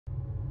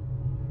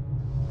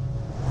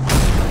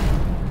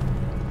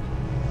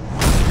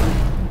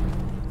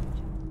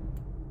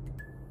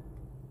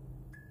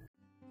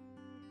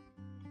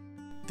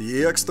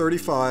The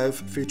EX35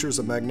 features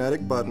a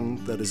magnetic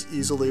button that is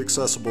easily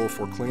accessible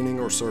for cleaning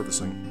or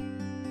servicing.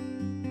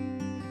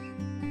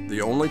 The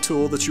only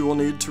tool that you will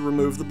need to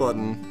remove the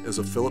button is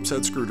a Phillips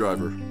head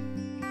screwdriver.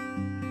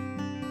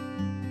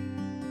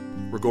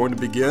 We're going to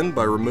begin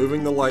by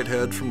removing the light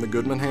head from the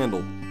Goodman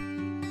handle.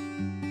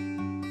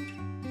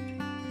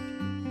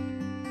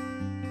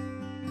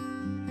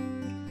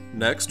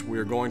 Next, we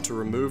are going to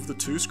remove the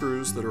two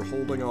screws that are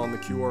holding on the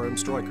QRM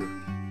striker.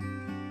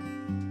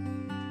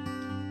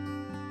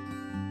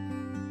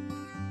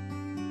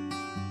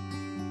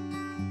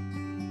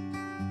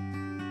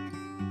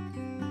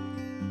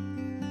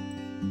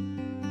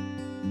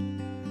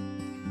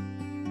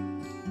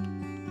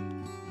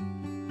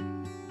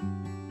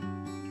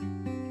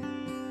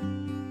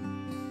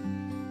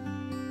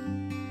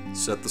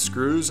 Set the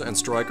screws and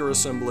striker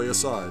assembly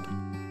aside.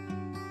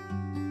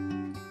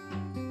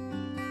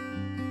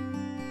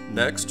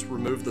 Next,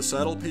 remove the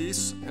saddle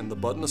piece and the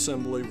button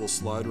assembly will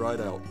slide right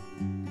out.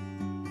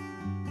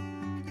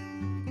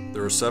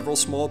 There are several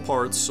small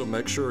parts, so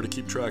make sure to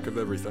keep track of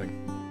everything.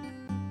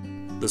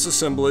 This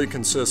assembly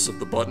consists of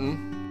the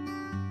button,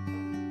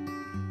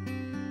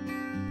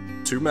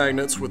 two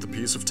magnets with a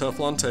piece of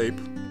Teflon tape,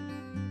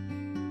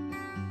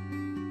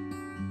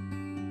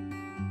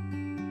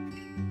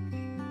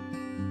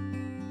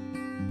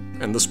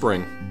 and the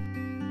spring.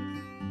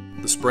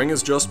 The spring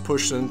is just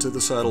pushed into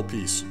the saddle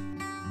piece.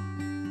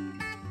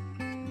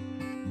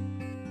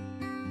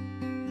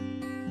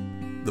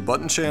 The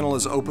button channel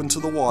is open to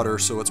the water,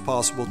 so it's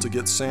possible to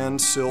get sand,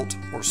 silt,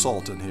 or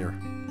salt in here.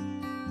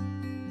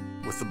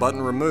 With the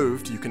button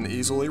removed, you can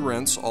easily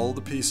rinse all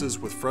the pieces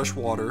with fresh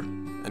water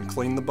and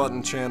clean the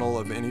button channel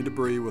of any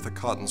debris with a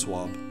cotton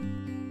swab.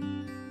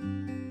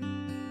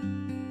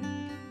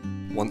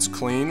 Once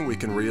clean, we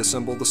can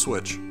reassemble the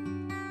switch.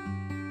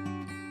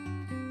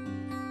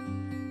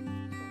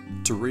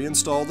 To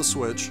reinstall the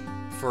switch,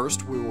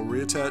 first we will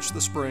reattach the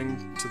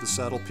spring to the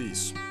saddle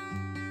piece.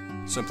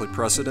 Simply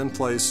press it in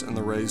place in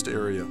the raised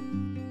area.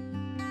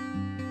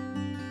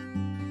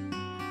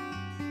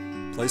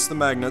 Place the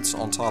magnets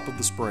on top of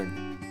the spring.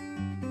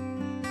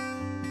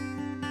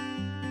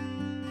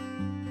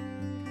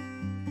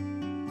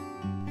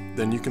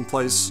 Then you can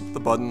place the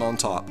button on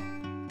top.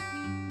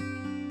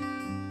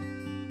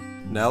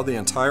 Now the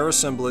entire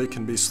assembly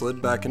can be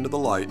slid back into the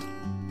light.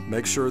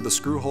 Make sure the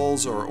screw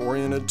holes are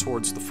oriented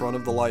towards the front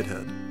of the light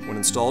head. When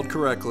installed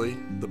correctly,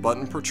 the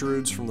button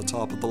protrudes from the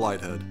top of the light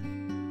head.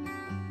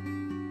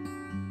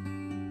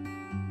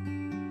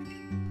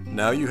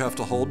 Now you have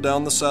to hold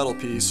down the saddle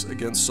piece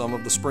against some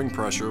of the spring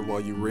pressure while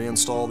you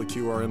reinstall the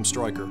QRM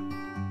striker.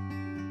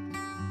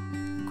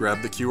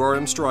 Grab the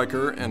QRM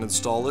striker and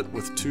install it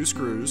with two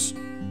screws.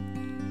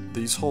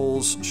 These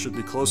holes should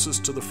be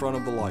closest to the front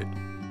of the light.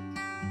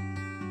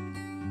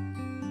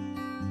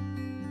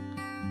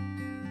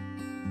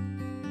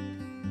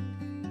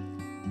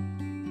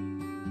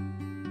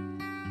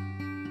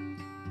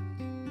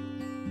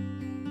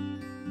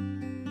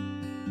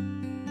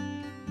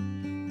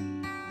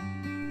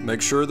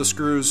 Make sure the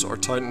screws are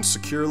tightened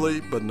securely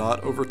but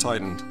not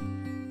over-tightened.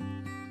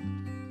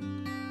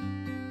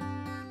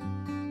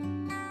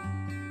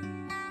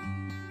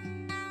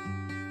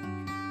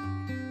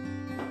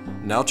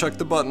 Now check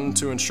the button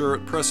to ensure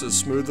it presses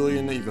smoothly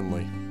and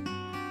evenly.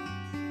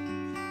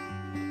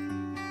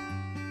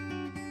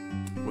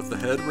 With the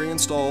head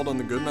reinstalled on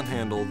the Goodman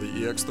handle, the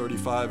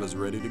EX35 is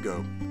ready to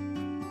go.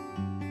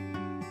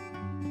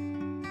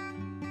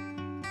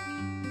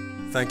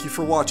 Thank you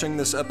for watching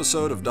this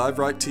episode of Dive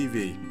Right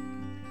TV.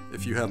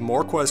 If you have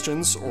more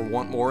questions or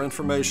want more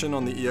information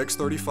on the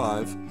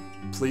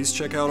EX35, please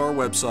check out our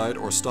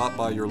website or stop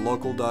by your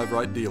local Dive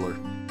Right dealer.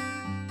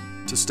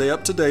 To stay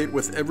up to date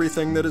with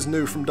everything that is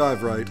new from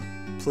Dive Right,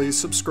 please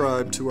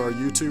subscribe to our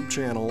YouTube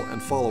channel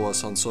and follow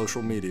us on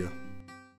social media.